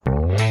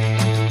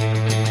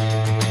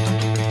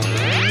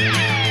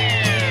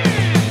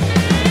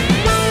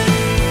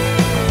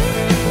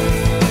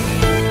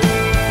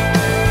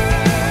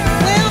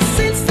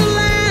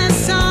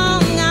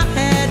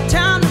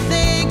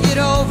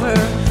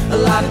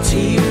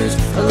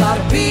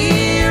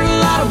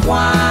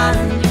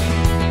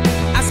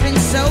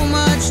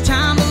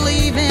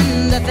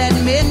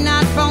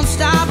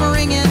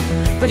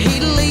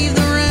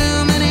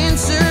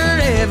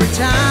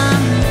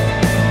time.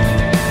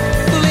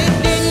 Well, it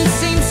didn't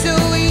seem so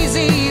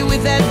easy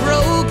with that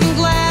broken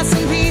glass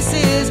and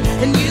pieces,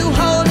 and you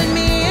holding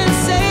me and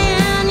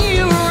saying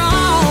you were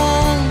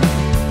wrong.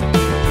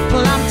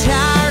 Well, I'm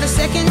tired of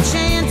second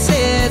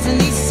chances and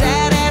these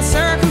sad-ass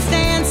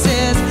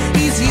circumstances.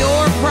 He's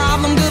your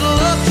problem, good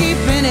luck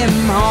keeping him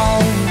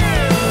home.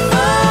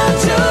 Oh,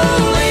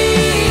 Jolene,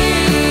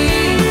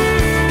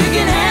 you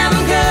can have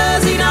him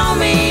 'cause he don't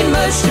mean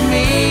much to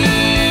me.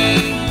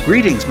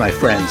 Greetings, my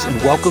friends, and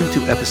welcome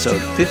to episode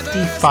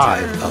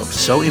 55 of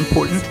So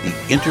Important,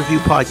 the Interview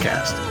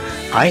Podcast.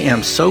 I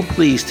am so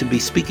pleased to be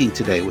speaking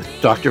today with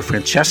Dr.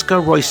 Francesca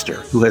Royster,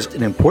 who has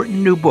an important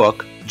new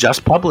book,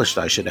 just published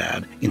I should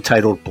add,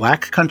 entitled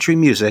Black Country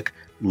Music,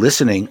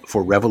 Listening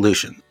for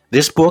Revolution.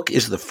 This book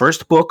is the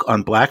first book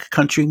on Black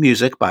country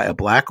music by a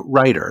Black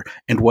writer,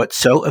 and what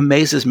so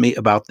amazes me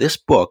about this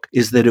book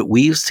is that it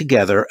weaves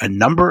together a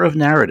number of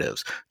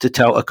narratives to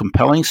tell a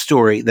compelling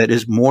story that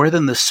is more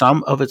than the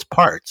sum of its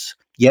parts,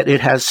 yet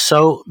it has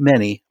so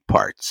many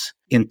parts.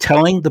 In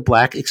telling the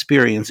Black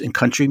experience in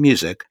country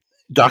music,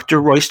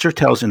 Dr. Royster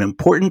tells an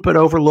important but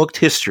overlooked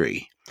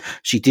history.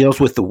 She deals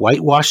with the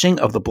whitewashing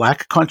of the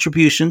Black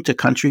contribution to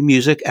country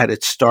music at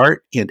its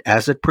start and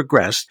as it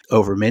progressed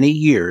over many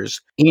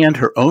years, and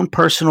her own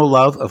personal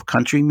love of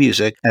country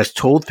music as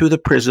told through the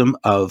prism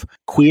of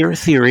queer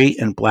theory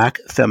and Black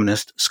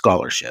feminist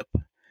scholarship.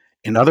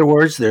 In other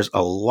words, there's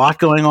a lot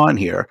going on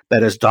here,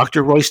 but as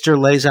Dr. Royster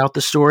lays out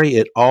the story,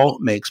 it all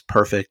makes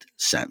perfect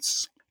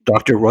sense.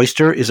 Dr.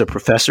 Royster is a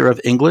professor of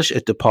English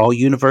at DePaul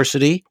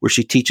University, where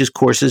she teaches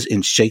courses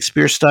in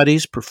Shakespeare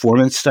studies,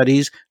 performance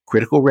studies,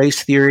 critical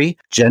race theory,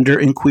 gender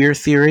and queer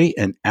theory,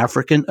 and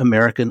African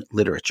American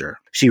literature.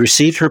 She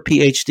received her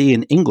PhD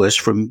in English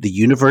from the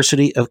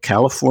University of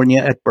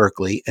California at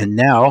Berkeley, and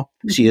now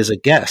she is a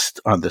guest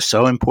on the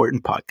So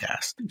Important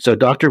podcast. So,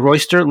 Dr.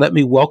 Royster, let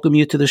me welcome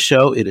you to the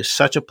show. It is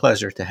such a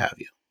pleasure to have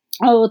you.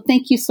 Oh,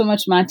 thank you so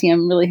much, Monty.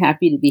 I'm really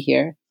happy to be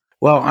here.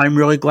 Well, I'm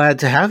really glad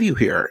to have you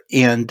here.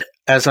 And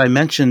as I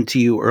mentioned to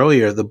you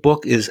earlier, the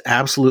book is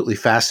absolutely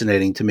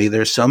fascinating to me.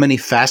 There's so many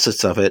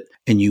facets of it,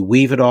 and you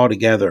weave it all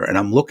together. And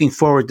I'm looking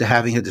forward to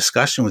having a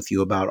discussion with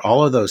you about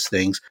all of those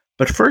things.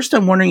 But first,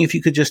 I'm wondering if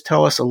you could just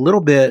tell us a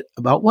little bit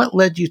about what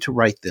led you to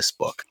write this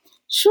book.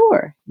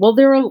 Sure. Well,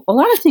 there are a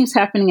lot of things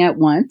happening at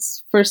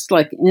once. First,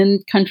 like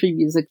in country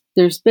music,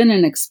 there's been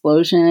an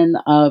explosion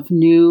of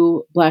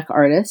new Black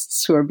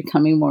artists who are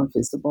becoming more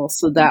visible.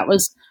 So that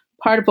was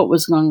part of what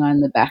was going on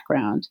in the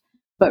background.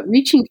 But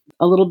reaching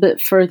a little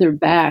bit further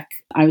back,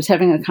 I was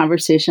having a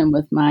conversation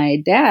with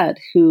my dad,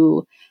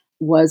 who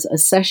was a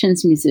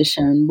sessions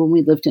musician when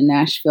we lived in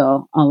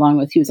Nashville,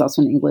 he was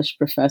also an English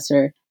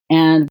professor.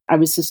 And I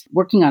was just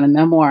working on a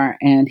memoir,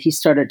 and he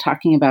started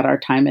talking about our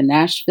time in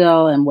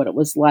Nashville and what it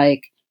was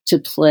like to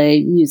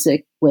play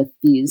music with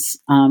these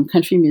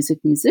country music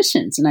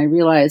musicians. And I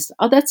realized,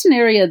 that's an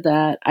area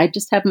that I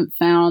just haven't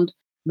found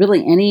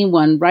really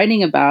anyone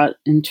writing about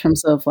in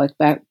terms of like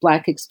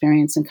Black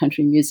experience in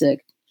country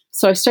music.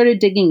 So I started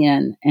digging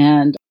in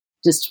and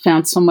just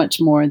found so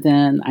much more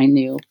than I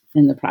knew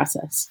in the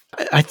process.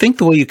 I think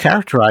the way you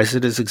characterize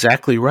it is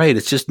exactly right.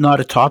 It's just not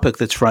a topic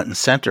that's front and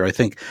center. I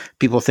think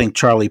people think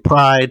Charley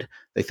Pride,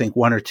 they think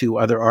one or two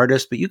other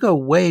artists, but you go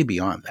way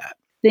beyond that.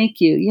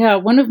 Thank you. Yeah,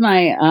 one of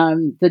my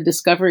the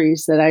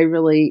discoveries that I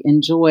really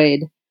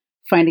enjoyed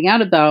finding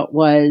out about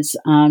was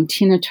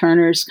Tina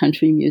Turner's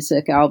country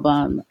music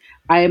album.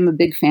 I am a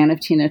big fan of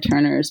Tina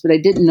Turner's, but I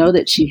didn't know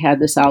that she had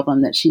this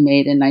album that she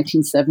made in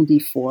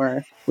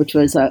 1974, which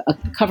was a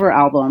cover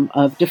album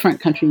of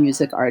different country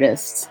music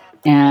artists.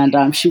 And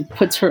she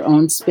puts her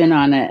own spin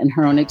on it and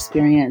her own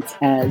experience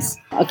as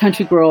a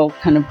country girl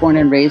kind of born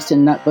and raised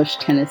in Nutbush,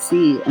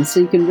 Tennessee. And so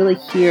you can really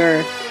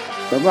hear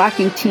the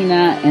rocking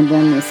Tina and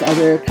then this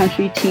other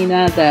country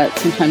Tina that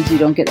sometimes you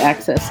don't get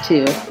access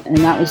to. And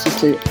that was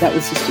just a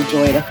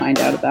joy to find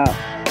out about.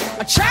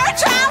 A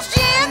church house,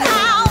 gin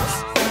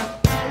house,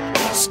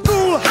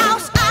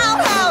 schoolhouse,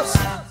 outhouse,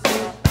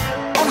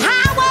 on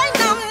highway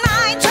number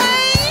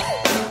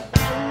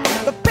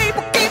 19. The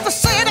people keep the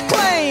city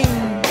clean.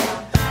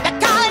 They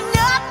call it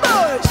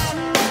Nutbush.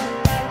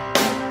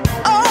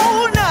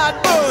 Oh,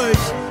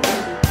 Nutbush.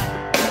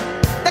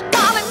 They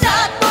call it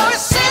Nutbush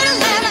City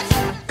limits.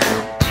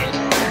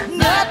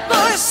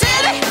 Nutbush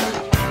City.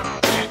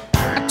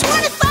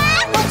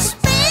 25 was the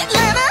speed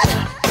limit.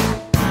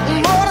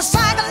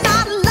 Motorcycle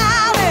not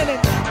allowed in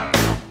it.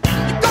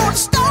 You go to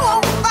store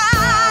on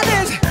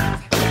Fridays.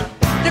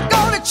 You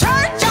go to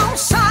church on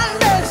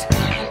Sundays.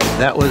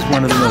 That was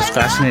one of the most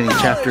fascinating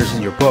chapters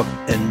in your book.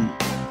 And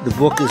the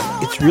book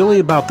it's really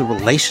about the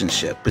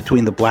relationship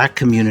between the Black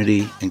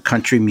community and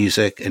country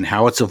music and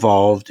how it's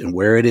evolved and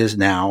where it is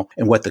now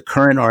and what the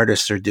current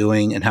artists are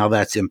doing and how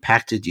that's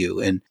impacted you.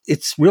 And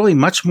it's really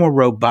much more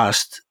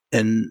robust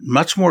and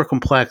much more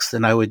complex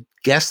than I would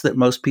guess that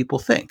most people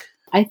think.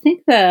 I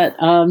think that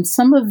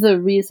some of the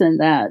reason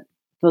that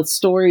the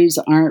stories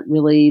aren't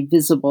really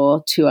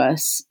visible to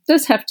us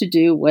does have to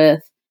do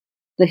with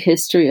the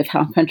history of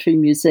how country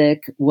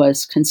music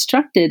was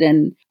constructed.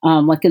 And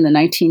like in the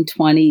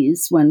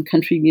 1920s, when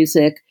country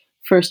music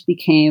first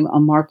became a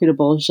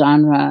marketable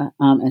genre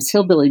as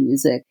hillbilly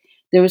music,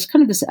 there was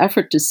kind of this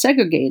effort to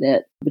segregate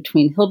it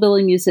between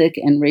hillbilly music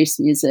and race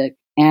music.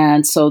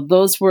 And so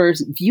those were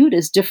viewed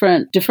as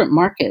different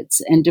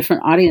markets and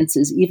different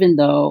audiences, even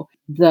though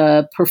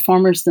the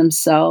performers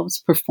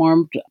themselves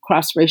performed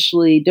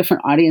cross-racially.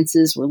 Different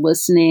audiences were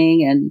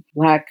listening, and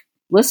Black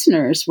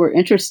listeners were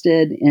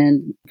interested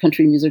in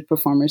country music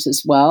performers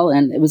as well.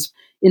 And it was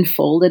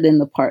enfolded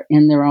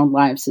in their own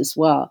lives as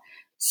well.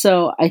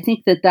 So I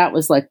think that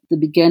was like the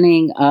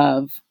beginning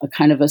of a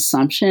kind of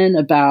assumption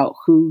about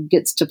who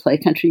gets to play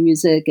country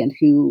music and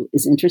who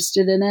is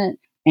interested in it.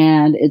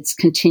 And it's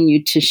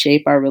continued to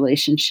shape our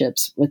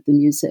relationships with the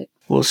music.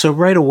 Well, so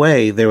right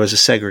away, there was a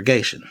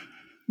segregation.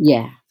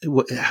 Yeah.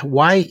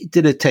 Why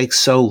did it take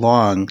so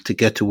long to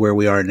get to where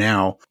we are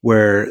now,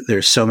 where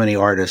there's so many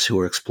artists who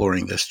are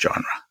exploring this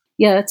genre?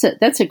 Yeah,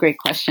 that's a great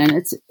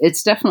question.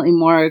 It's definitely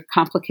more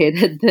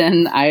complicated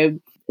than I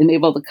am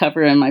able to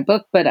cover in my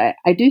book, but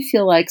I do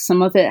feel like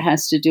some of it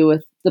has to do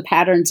with the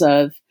patterns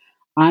of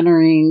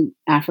honoring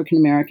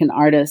African-American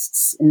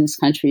artists in this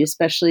country,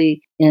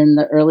 especially in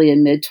the early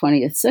and mid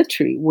 20th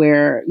century,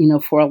 where,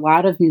 for a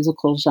lot of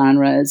musical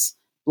genres,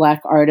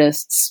 Black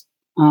artists'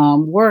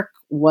 work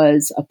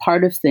was a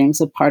part of things,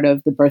 a part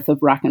of the birth of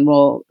rock and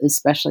roll,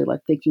 especially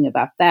like thinking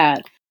about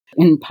that.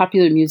 In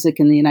popular music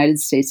in the United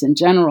States in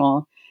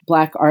general,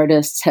 Black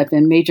artists have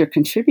been major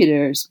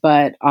contributors,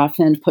 but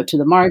often put to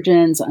the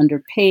margins,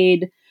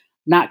 underpaid,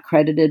 not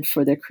credited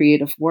for their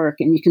creative work.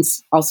 And you can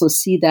also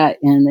see that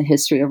in the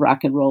history of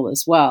rock and roll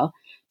as well.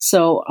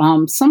 So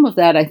some of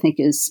that, I think,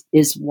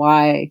 is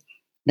why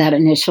that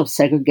initial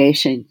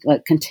segregation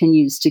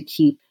continues to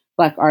keep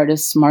Black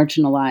artists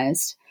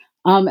marginalized.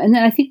 And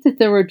then I think that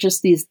there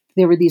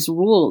were these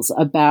rules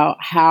about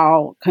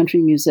how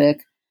country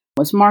music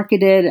was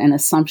marketed and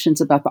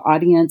assumptions about the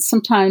audience.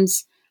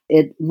 Sometimes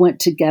it went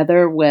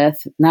together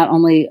with not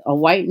only a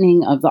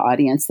whitening of the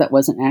audience that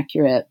wasn't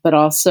accurate, but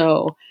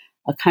also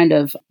a kind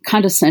of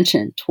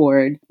condescension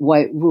toward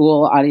white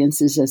rural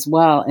audiences as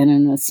well, and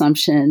an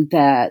assumption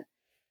that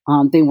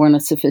they weren't a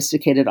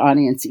sophisticated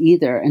audience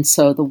either. And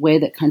so the way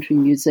that country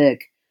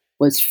music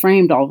was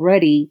framed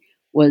already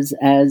was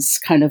as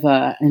kind of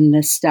a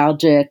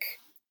nostalgic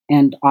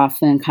and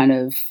often kind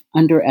of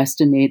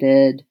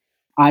underestimated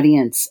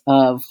audience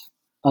of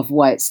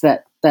whites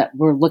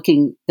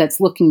that's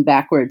looking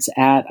backwards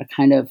at a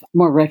kind of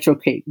more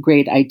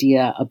retrograde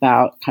idea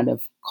about kind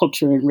of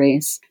culture and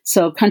race.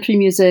 So country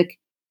music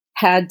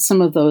had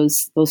some of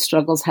those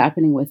struggles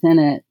happening within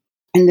it.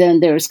 And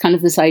then there's kind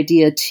of this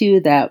idea too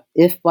that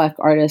if Black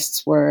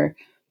artists were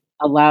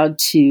allowed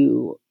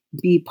to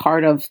be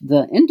part of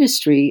the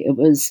industry, it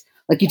was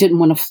like you didn't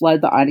want to flood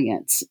the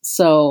audience.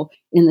 So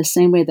in the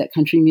same way that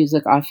country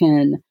music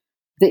often,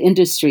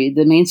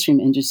 the mainstream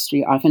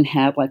industry often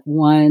had like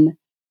one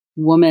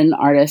woman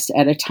artist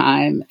at a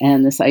time,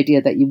 and this idea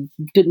that you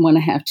didn't want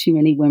to have too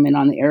many women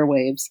on the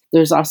airwaves.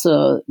 There's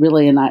also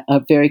really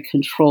a very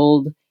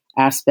controlled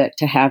aspect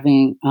to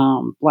having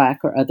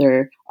Black or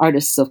other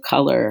artists of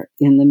color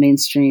in the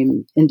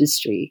mainstream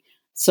industry.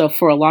 So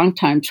for a long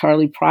time,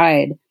 Charley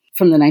Pride,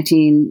 from the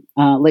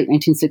late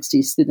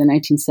 1960s through the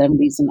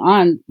 1970s and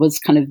on, was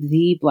kind of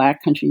the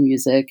Black country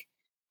music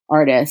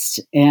artist.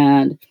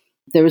 And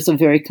there was a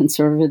very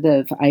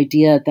conservative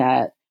idea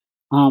that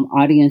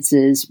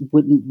audiences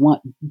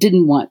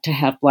didn't want to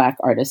have Black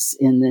artists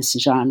in this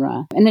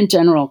genre. And in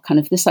general, kind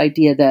of this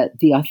idea that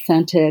the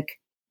authentic,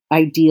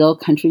 ideal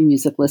country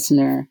music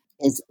listener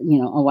is,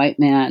 a white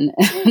man,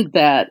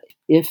 that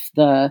if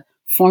the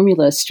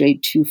formula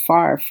strayed too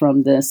far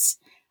from this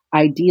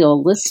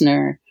ideal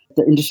listener,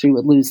 the industry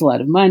would lose a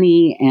lot of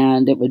money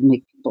and it would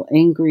make people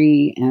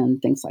angry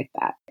and things like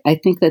that. I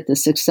think that the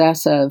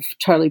success of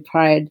Charley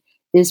Pride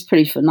is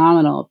pretty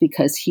phenomenal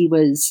because he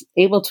was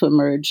able to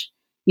emerge,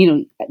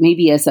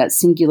 maybe as that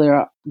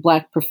singular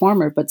Black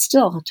performer, but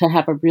still to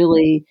have a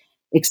really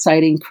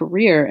exciting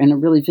career and a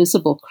really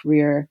visible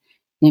career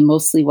in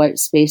mostly white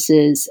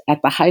spaces at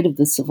the height of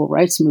the civil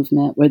rights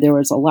movement, where there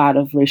was a lot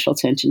of racial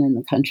tension in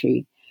the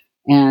country.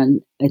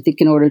 And I think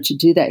in order to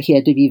do that, he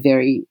had to be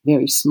very,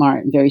 very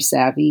smart and very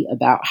savvy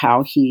about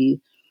how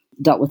he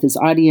dealt with his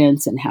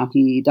audience and how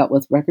he dealt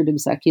with record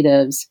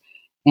executives.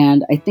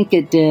 And I think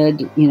it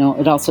did,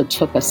 it also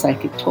took a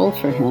psychic toll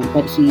for him,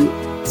 but he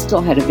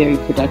still had a very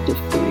productive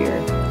career.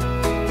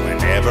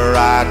 Whenever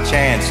I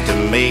chance to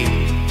meet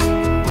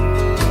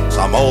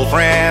some old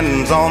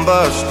friends on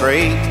the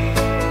street,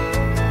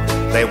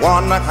 they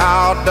wonder,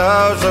 how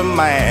does a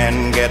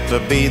man get to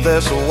be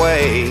this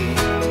way?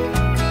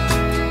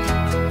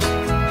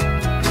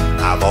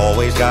 I've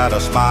always got a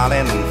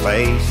smiling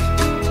face,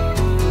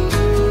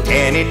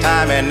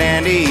 anytime and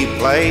any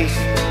place.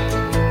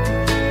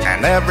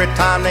 And every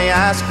time they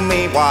ask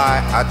me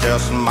why, I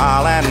just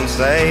smile and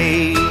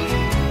say,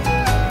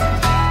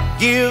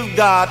 you've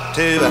got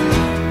to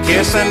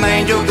kiss an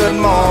angel good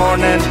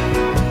morning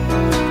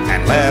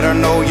and let her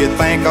know you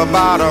think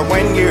about her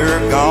when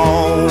you're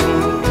gone.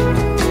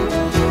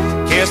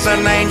 kiss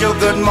an angel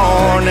good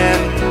morning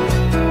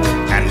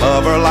and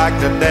love her like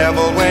the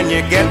devil when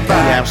you get They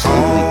back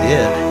absolutely home.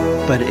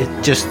 did. But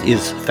it just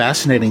is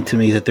fascinating to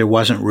me that there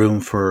wasn't room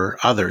for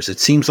others. It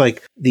seems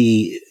like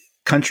the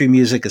country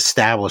music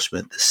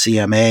establishment, the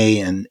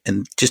CMA,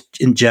 and just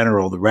in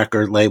general, the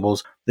record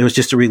labels, there was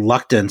just a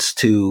reluctance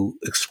to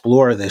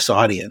explore this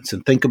audience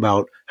and think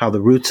about how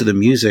the roots of the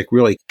music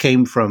really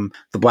came from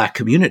the Black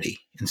community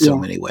in so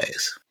many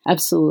ways.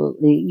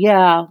 Absolutely.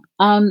 Yeah.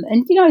 And,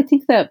 I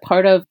think that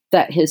part of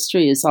that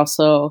history is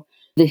also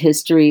the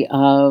history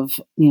of,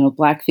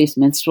 blackface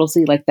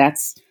minstrelsy. Like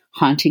that's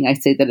haunting. I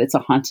say that it's a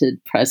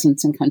haunted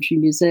presence in country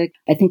music.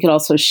 I think it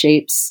also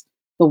shapes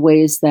the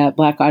ways that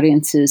Black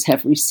audiences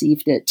have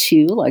received it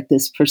too, like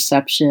this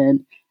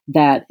perception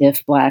that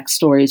if Black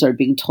stories are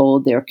being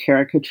told, they're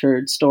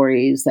caricatured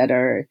stories that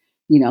are,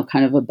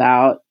 kind of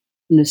about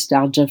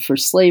nostalgia for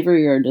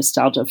slavery or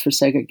nostalgia for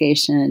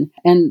segregation.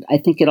 And I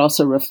think it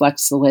also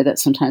reflects the way that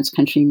sometimes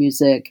country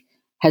music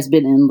has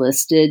been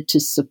enlisted to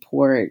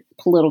support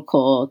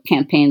political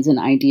campaigns and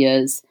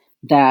ideas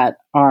that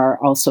are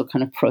also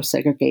kind of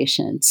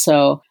pro-segregation.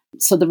 So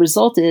the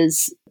result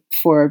is,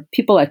 for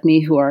people like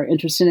me who are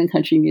interested in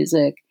country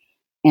music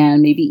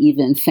and maybe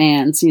even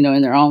fans,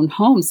 in their own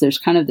homes, there's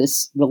kind of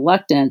this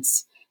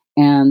reluctance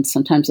and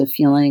sometimes a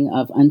feeling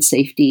of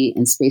unsafety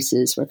in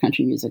spaces where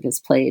country music is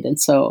played. And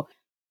so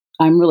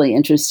I'm really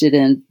interested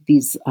in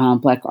these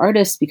Black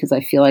artists because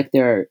I feel like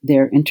they're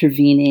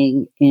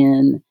intervening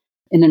in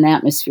an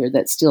atmosphere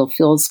that still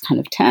feels kind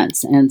of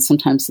tense. And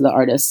sometimes the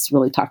artists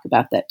really talk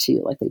about that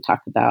too. Like they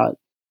talk about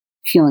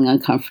feeling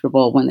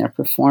uncomfortable when they're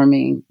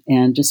performing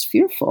and just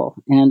fearful.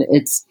 And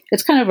it's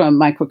kind of a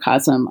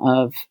microcosm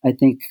of, I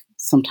think,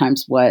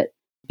 sometimes what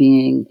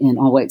being in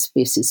all white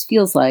spaces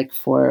feels like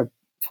for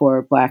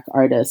Black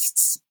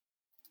artists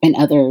and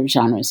other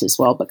genres as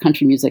well. But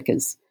country music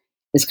is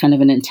kind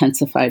of an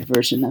intensified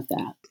version of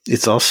that.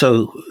 It's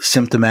also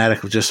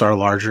symptomatic of just our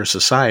larger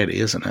society,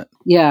 isn't it?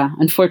 Yeah,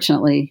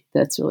 unfortunately,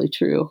 that's really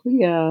true.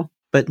 Yeah.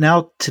 But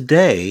now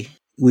today,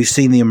 we've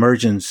seen the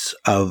emergence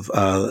of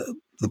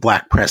the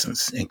Black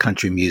presence in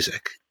country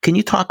music. Can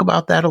you talk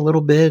about that a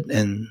little bit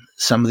and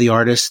some of the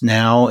artists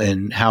now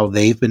and how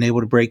they've been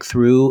able to break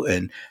through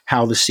and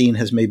how the scene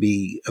has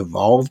maybe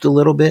evolved a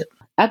little bit?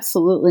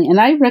 Absolutely. And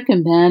I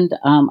recommend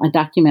a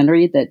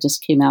documentary that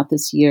just came out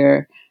this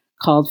year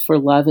called For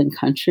Love and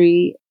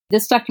Country.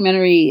 This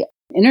documentary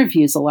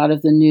interviews a lot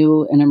of the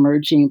new and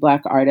emerging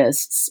Black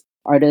artists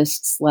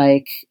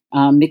like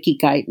Mickey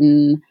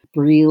Guyton,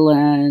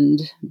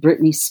 Breland,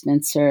 Brittany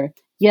Spencer.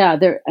 Yeah,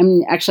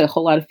 actually a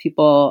whole lot of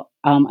people,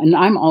 and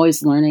I'm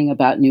always learning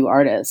about new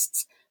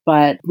artists.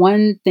 But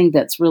one thing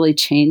that's really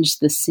changed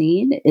the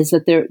scene is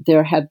that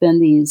there have been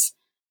these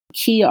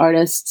key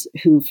artists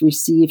who've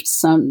received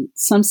some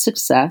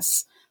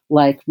success,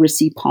 like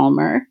Rissy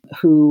Palmer,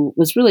 who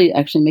was really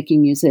actually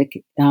making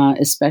music,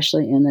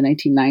 especially in the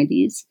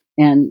 1990s,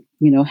 and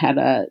had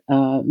a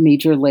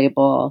major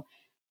label,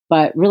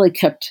 but really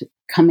kept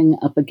coming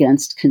up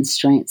against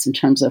constraints in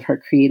terms of her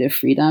creative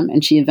freedom.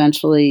 And she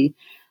eventually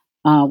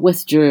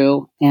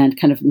withdrew and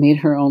kind of made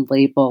her own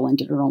label and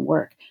did her own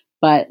work.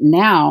 But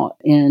now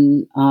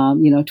in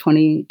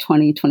 2020,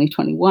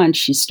 2021,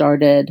 she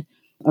started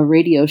a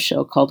radio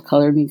show called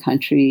Color Me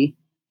Country,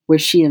 where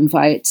she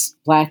invites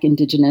Black,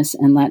 Indigenous,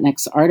 and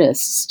Latinx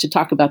artists to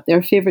talk about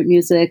their favorite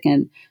music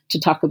and to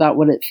talk about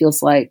what it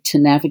feels like to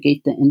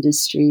navigate the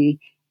industry.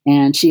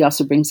 And she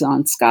also brings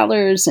on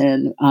scholars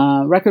and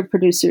record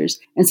producers.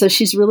 And so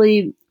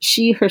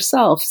she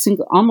herself,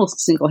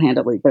 almost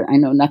single-handedly, but I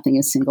know nothing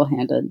is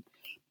single-handed,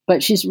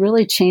 but she's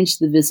really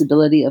changed the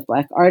visibility of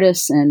Black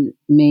artists and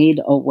made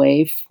a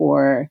way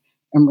for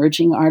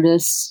emerging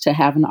artists to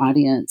have an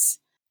audience.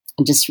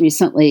 And just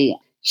recently,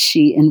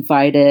 she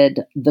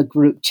invited the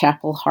group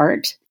Chapel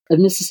Heart, a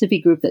Mississippi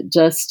group that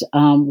just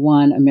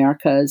won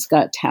America's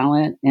Got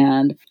Talent.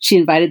 And she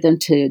invited them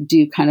to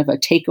do kind of a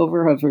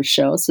takeover of her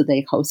show. So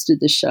they hosted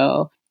the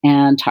show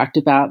and talked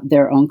about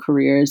their own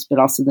careers, but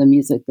also the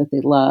music that they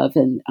love.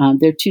 And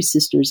they're two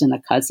sisters and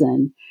a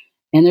cousin.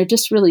 And they're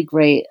just really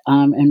great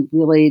and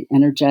really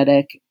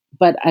energetic.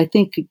 But I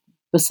think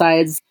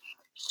besides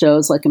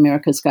shows like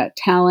America's Got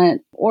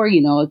Talent or,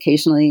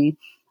 occasionally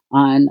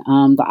on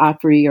the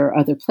Opry or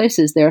other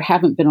places, there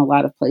haven't been a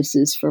lot of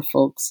places for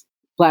folks,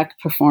 Black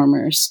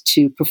performers,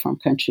 to perform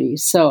country.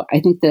 So I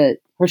think that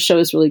her show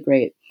is really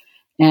great.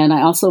 And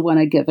I also want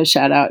to give a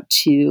shout out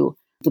to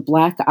the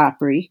Black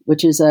Opry,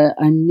 which is a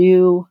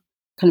new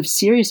kind of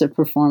series of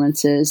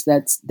performances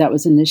that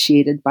was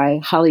initiated by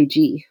Holly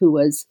G, who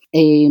was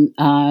a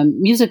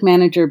music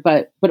manager,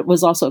 but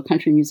was also a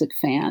country music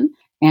fan.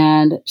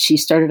 And she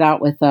started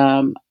out with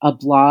a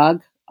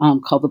blog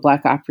called The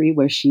Black Opry,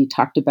 where she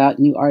talked about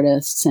new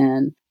artists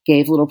and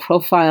gave little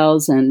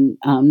profiles and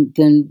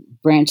then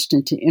branched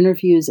into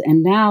interviews.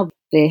 And now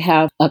they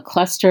have a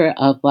cluster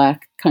of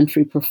Black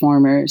country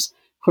performers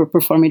who are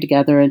performing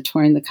together and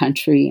touring the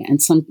country.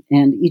 And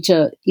each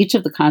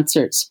of the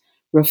concerts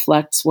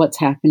reflects what's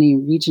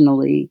happening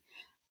regionally.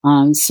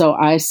 So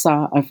I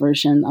saw a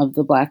version of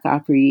the Black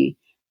Opry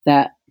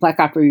that Black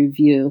Opera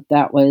Review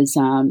that was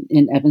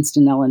in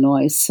Evanston,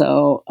 Illinois.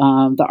 So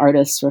the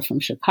artists were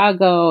from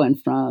Chicago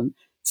and from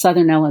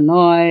Southern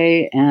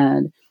Illinois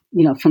and,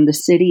 from the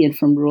city and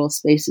from rural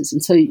spaces.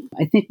 And so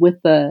I think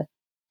with the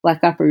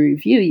Black Opera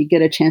Review, you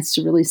get a chance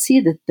to really see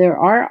that there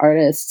are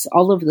artists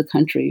all over the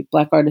country,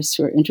 Black artists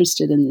who are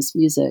interested in this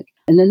music.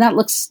 And then that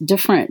looks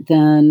different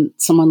than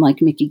someone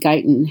like Mickey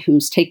Guyton,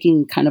 who's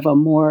taking kind of a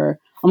more,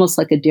 almost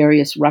like a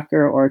Darius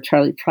Rucker or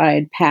Charley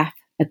Pride path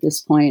at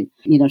this point.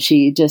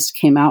 She just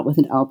came out with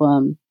an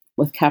album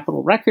with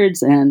Capitol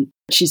Records, and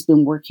she's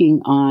been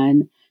working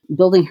on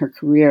building her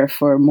career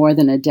for more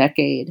than a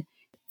decade.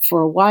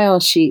 For a while,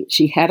 she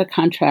had a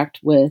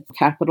contract with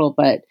Capitol,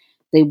 but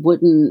they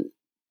wouldn't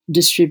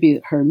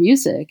distribute her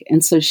music.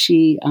 And so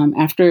she,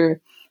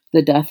 after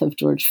the death of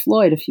George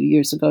Floyd a few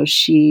years ago,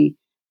 she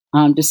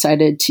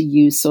decided to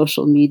use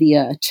social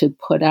media to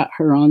put out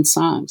her own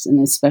songs, and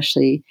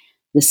especially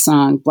the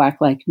song Black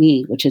Like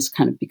Me, which has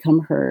kind of become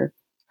her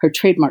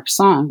trademark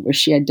song, where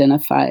she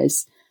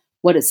identifies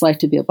what it's like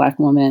to be a Black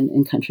woman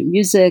in country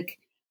music,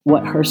 how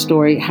her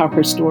story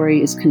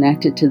is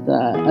connected to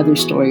the other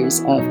stories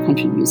of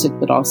country music,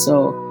 but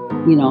also,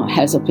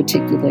 has a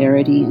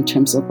particularity in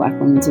terms of Black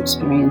women's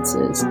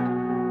experiences.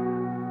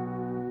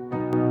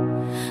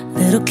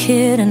 Little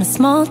kid in a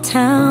small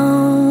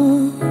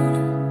town,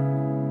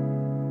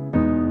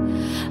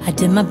 I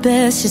did my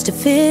best just to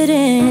fit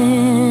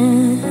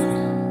in.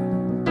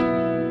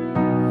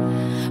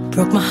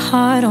 Broke my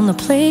heart on the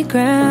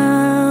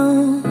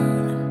playground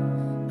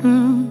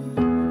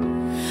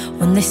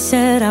when they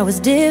said I was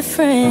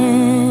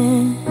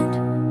different.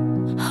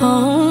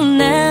 Oh,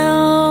 now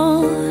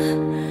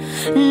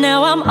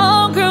I'm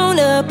all grown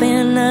up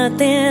and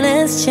nothing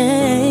has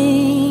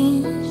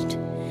changed.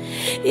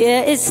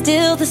 Yeah, it's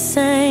still the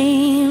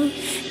same.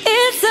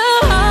 It's a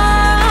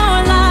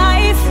hard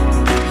life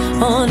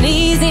on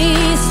easy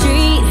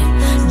street,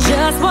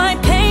 just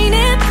white paint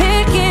and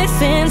picket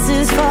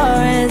fences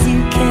far as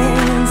you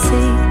can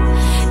see.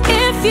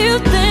 If you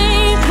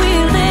think we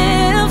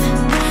live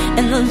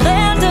in the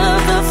land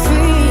of the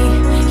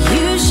free,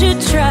 you should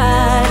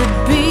try to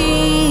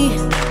be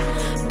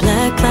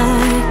Black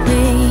like me.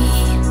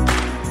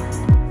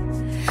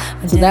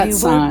 So that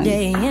song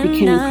became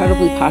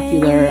incredibly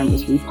popular and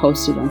was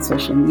reposted on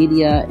social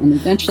media, and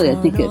eventually I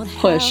think it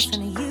pushed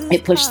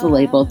the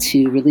label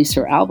to release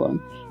her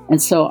album. And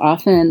so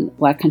often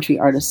Black country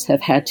artists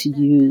have had to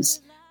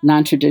use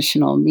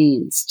non-traditional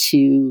means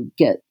to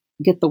get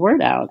the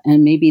word out,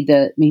 and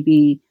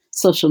maybe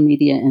social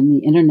media and the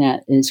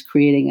internet is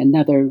creating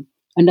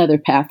another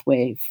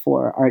pathway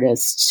for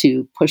artists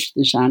to push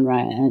the genre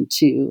and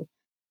to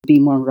be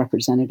more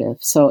representative.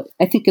 So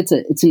I think it's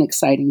an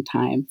exciting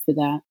time for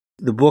that.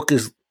 The book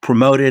is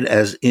promoted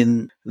as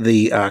in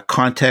the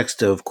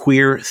context of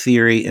queer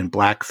theory and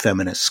Black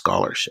feminist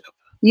scholarship.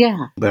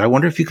 Yeah. But I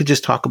wonder if you could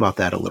just talk about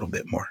that a little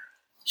bit more.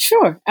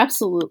 Sure,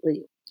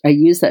 absolutely. I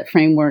use that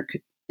framework,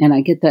 and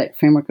I get that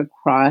framework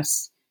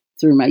across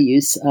through my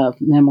use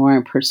of memoir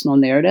and personal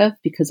narrative,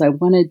 because I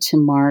wanted to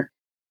mark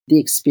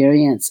the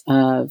experience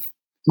of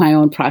my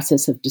own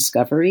process of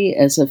discovery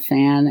as a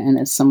fan and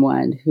as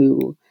someone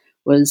who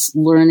was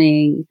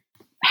learning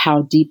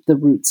how deep the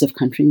roots of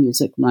country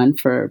music run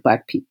for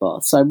Black people.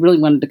 So I really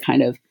wanted to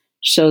kind of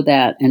show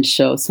that and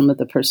show some of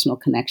the personal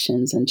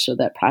connections and show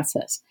that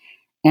process.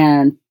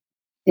 And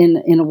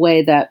in a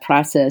way, that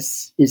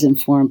process is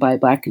informed by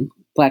Black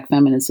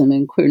feminism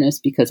and queerness,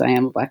 because I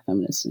am a Black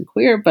feminist and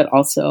queer, but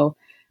also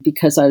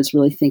because I was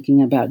really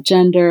thinking about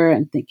gender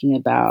and thinking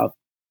about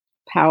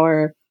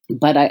power.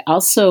 But I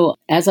also,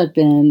 as I've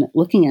been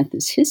looking at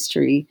this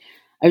history,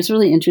 I was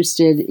really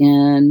interested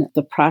in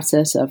the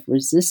process of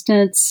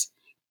resistance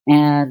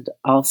and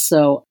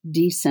also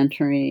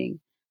decentering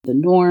the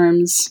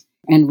norms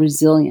and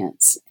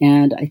resilience.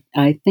 And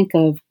I think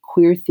of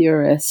queer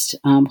theorist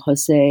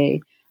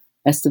Jose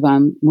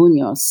Esteban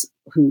Munoz,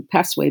 who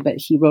passed away, but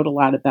he wrote a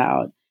lot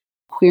about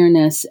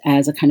queerness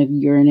as a kind of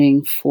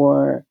yearning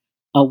for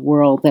a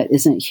world that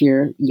isn't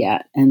here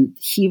yet. And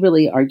he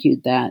really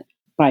argued that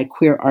by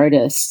queer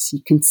artists,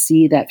 you can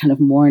see that kind of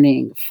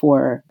mourning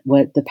for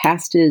what the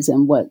past is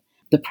and what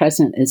the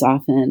present is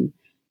often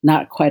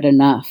not quite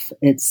enough.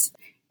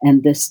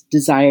 And this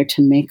desire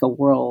to make a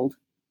world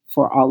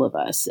for all of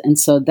us. And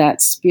so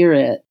that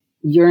spirit,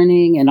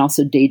 yearning and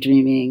also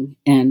daydreaming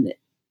and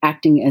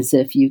acting as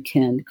if you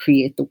can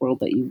create the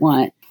world that you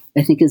want,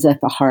 I think is at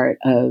the heart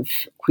of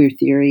queer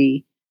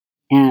theory.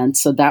 And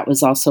so that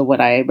was also what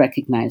I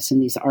recognized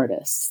in these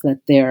artists, that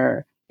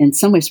they're in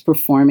some ways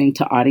performing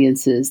to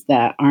audiences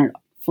that aren't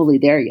fully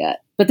there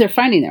yet, but they're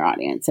finding their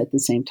audience at the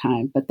same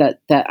time. But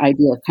that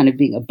idea of kind of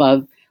being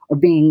above or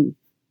being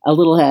a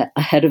little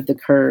ahead of the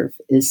curve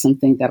is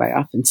something that I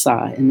often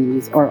saw in the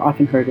music, or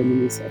often heard in the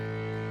music.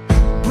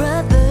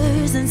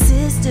 Brothers and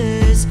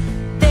sisters,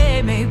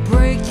 they may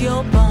break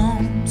your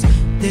bones,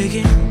 they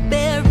can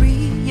bury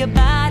your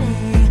body,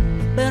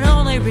 but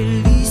only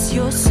release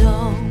your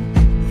soul.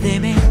 They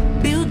may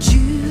build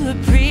you a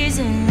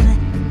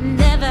prison,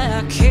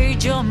 never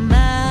cage your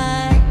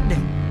mind,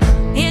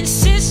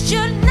 insist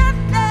you're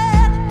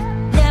nothing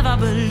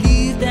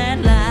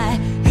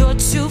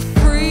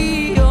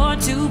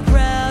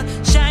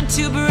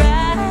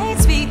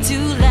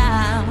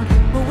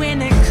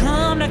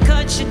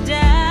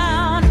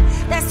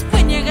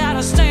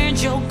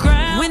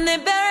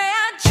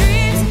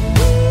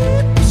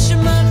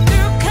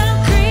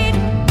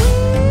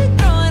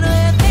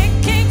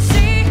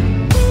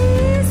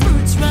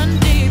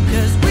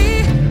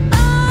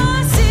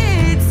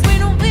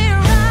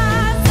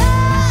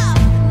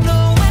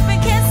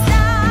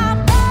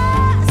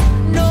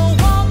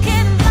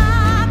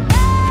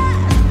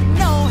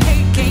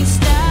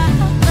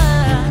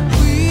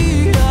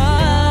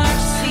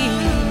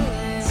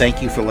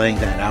thank you for laying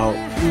that out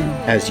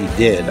as you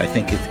did. I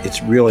think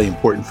it's really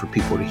important for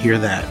people to hear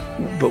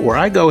that. But where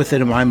I go with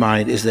it in my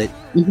mind is that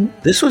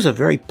this was a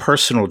very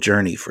personal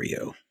journey for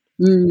you.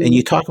 And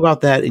you talk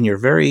about that in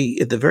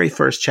at the very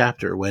first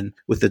chapter,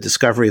 with the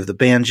discovery of the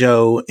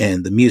banjo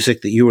and the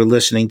music that you were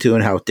listening to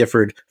and how it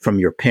differed from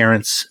your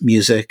parents'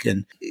 music.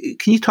 And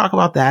can you talk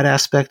about that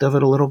aspect of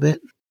it a little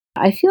bit?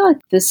 I feel like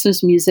this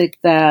was music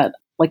that,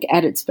 like,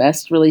 at its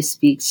best, really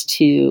speaks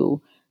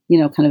to,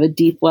 kind of a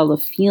deep well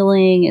of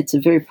feeling. It's a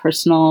very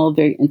personal,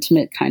 very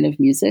intimate kind of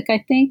music,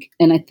 I think.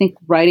 And I think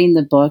writing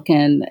the book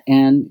and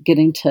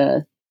getting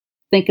to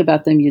think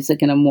about the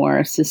music in a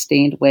more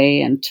sustained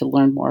way and to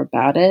learn more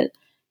about it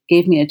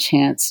gave me a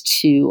chance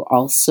to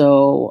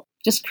also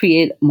just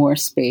create more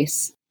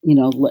space,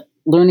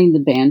 learning the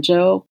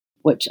banjo,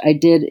 which I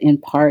did in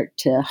part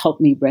to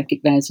help me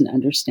recognize and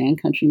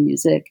understand country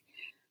music,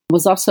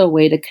 was also a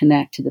way to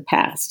connect to the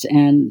past.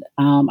 And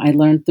I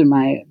learned through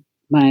my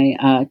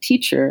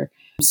teacher,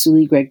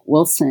 Suli Greg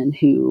Wilson,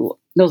 who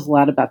knows a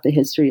lot about the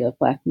history of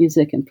Black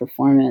music and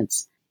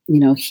performance.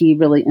 He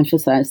really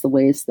emphasized the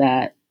ways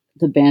that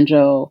the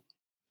banjo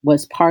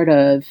was part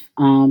of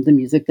the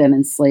music that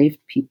enslaved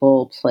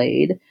people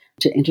played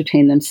to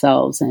entertain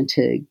themselves and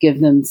to give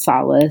them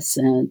solace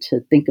and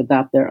to think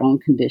about their own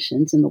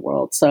conditions in the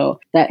world. So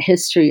that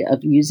history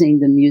of using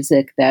the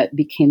music that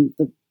became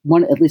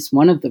at least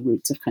one of the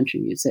roots of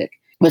country music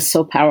was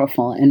so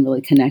powerful and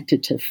really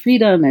connected to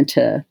freedom and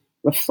to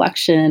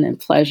reflection and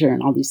pleasure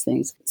and all these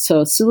things.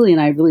 So Suli and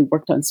I really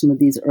worked on some of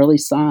these early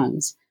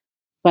songs.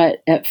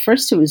 But at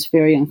first it was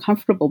very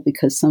uncomfortable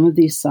because some of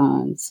these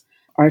songs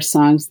are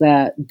songs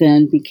that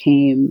then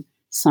became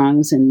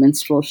songs in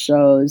minstrel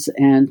shows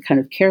and kind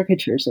of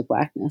caricatures of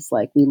Blackness.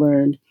 Like we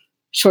learned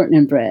Shortin'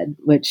 and Bread,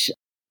 which,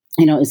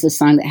 is a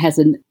song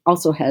that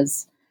also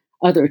has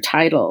other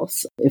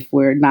titles if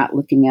we're not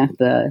looking at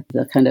the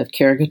kind of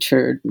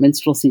caricatured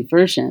minstrelsy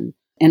version.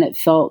 And it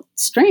felt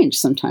strange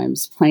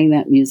sometimes playing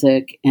that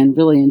music and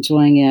really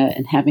enjoying it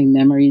and having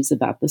memories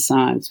about the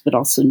songs, but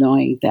also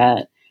knowing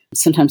that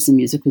sometimes the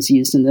music was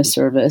used in the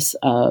service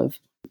of,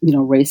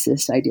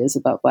 racist ideas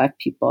about Black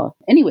people.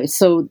 Anyway,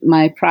 so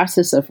my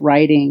process of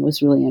writing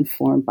was really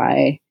informed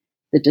by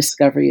the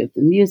discovery of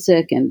the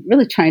music and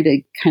really trying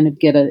to kind of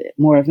get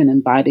more of an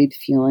embodied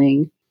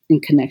feeling in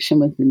connection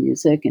with the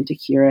music and to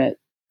hear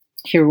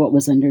what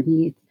was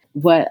underneath.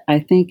 What I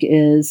think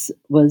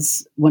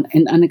was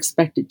an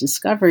unexpected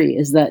discovery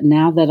is that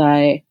now that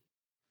I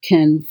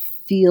can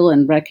feel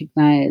and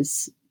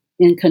recognize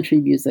in country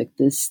music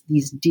these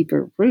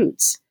deeper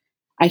roots,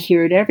 I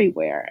hear it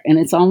everywhere. And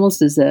it's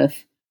almost as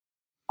if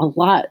a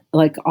lot,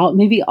 like all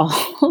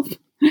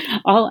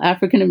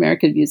African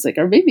American music,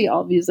 or maybe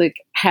all music,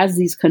 has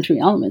these country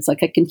elements.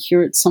 Like I can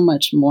hear it so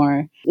much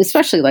more,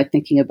 especially like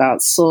thinking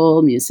about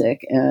soul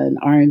music and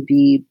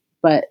R&B,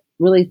 but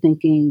really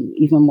thinking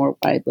even more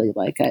widely.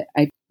 Like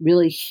I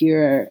really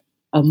hear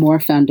a more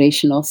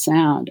foundational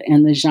sound,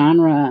 and the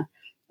genre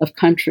of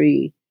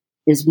country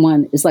is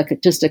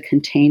like just a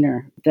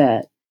container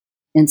that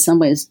in some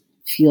ways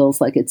feels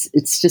like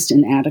it's just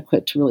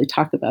inadequate to really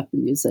talk about the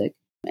music.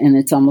 And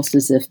it's almost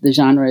as if the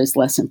genre is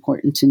less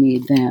important to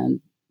me than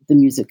the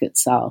music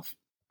itself.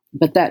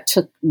 But that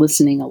took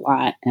listening a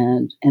lot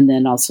and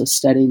then also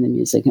studying the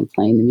music and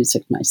playing the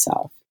music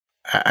myself.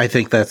 I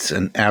think that's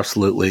an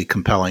absolutely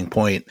compelling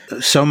point.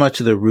 So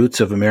much of the roots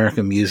of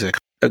American music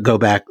go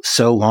back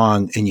so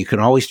long, and you can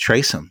always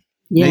trace them.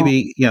 Yeah.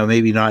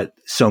 Maybe not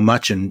so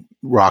much in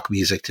rock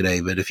music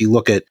today, but if you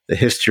look at the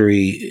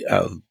history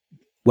of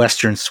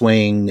Western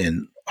swing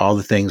and all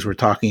the things we're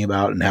talking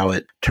about and how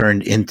it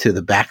turned into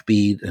the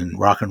backbeat and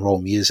rock and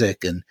roll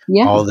music and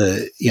all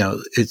the,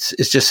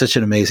 it's just such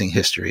an amazing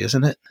history,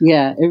 isn't it?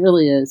 Yeah, it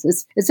really is.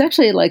 It's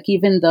actually like,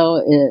 even though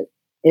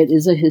it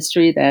is a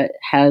history that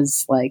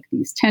has like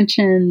these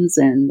tensions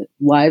and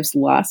lives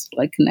lost,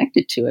 like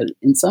connected to it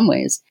in some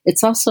ways,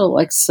 it's also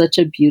like such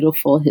a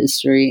beautiful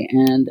history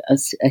and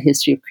a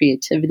history of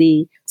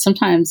creativity,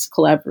 sometimes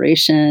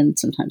collaboration,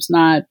 sometimes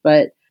not,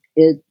 but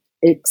it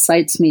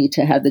excites me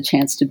to have the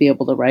chance to be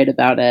able to write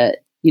about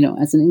it,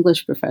 as an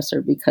English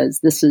professor, because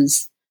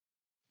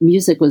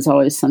music was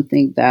always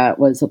something that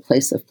was a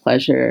place of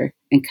pleasure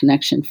and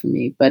connection for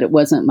me, but it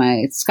wasn't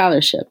my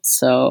scholarship.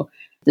 So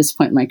at this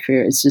point in my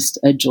career, it's just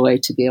a joy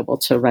to be able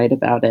to write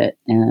about it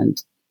and,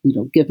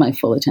 give my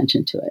full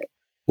attention to it.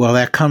 Well,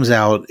 that comes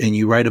out and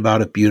you write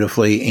about it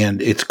beautifully,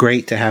 and it's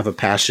great to have a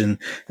passion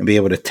and be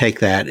able to take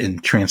that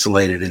and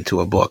translate it into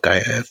a book. I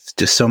have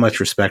just so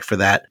much respect for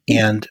that.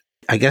 And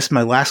I guess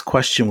my last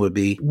question would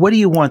be, what do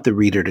you want the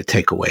reader to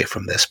take away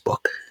from this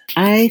book?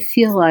 I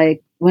feel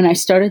like when I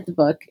started the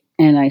book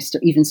and I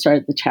even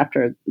started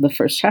the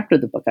first chapter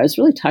of the book, I was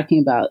really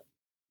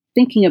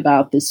thinking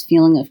about this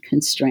feeling of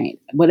constraint,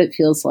 what it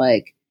feels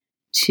like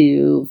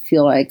to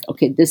feel like,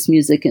 okay, this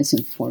music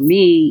isn't for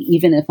me,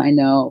 even if I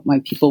know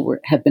my people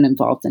have been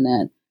involved in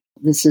it.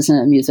 This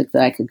isn't a music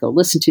that I could go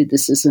listen to.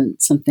 This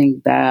isn't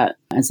something that,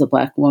 as a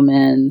Black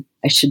woman,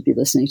 I should be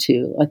listening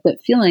to. Like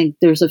that feeling,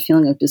 there's a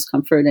feeling of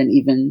discomfort and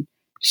even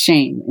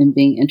shame in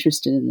being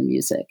interested in the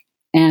music.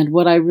 And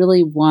what I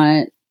really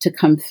want to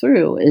come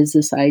through is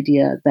this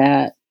idea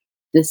that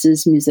this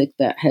is music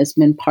that has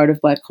been part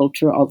of Black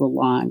culture all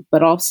along,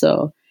 but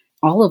also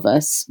all of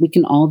us, we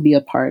can all be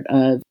a part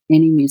of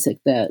any music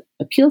that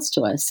appeals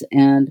to us.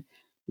 And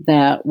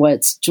that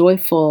what's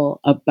joyful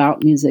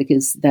about music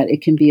is that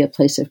it can be a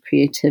place of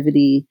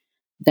creativity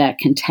that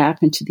can tap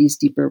into these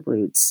deeper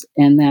roots,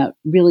 and that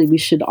really we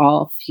should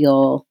all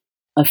feel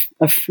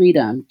a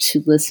freedom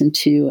to listen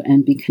to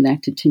and be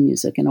connected to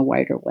music in a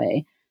wider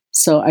way.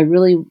 So I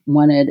really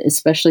wanted,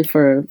 especially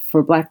for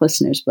Black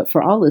listeners, but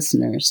for all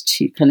listeners,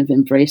 to kind of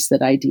embrace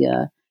that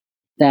idea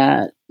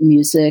that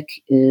music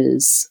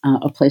is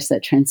a place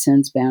that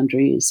transcends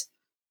boundaries.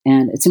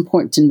 And it's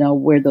important to know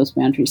where those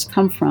boundaries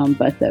come from,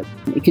 but that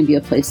it can be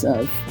a place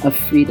of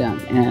freedom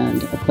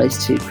and a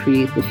place to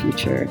create the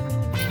future.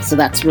 So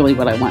that's really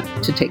what I want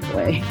to take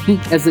away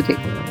as a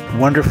takeaway.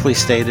 Wonderfully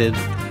stated.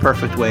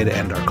 Perfect way to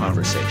end our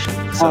conversation.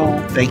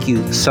 So thank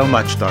you so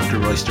much, Dr.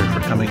 Royster, for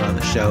coming on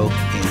the show,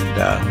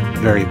 and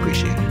very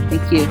appreciated.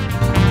 Thank you.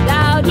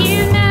 Without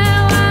you now.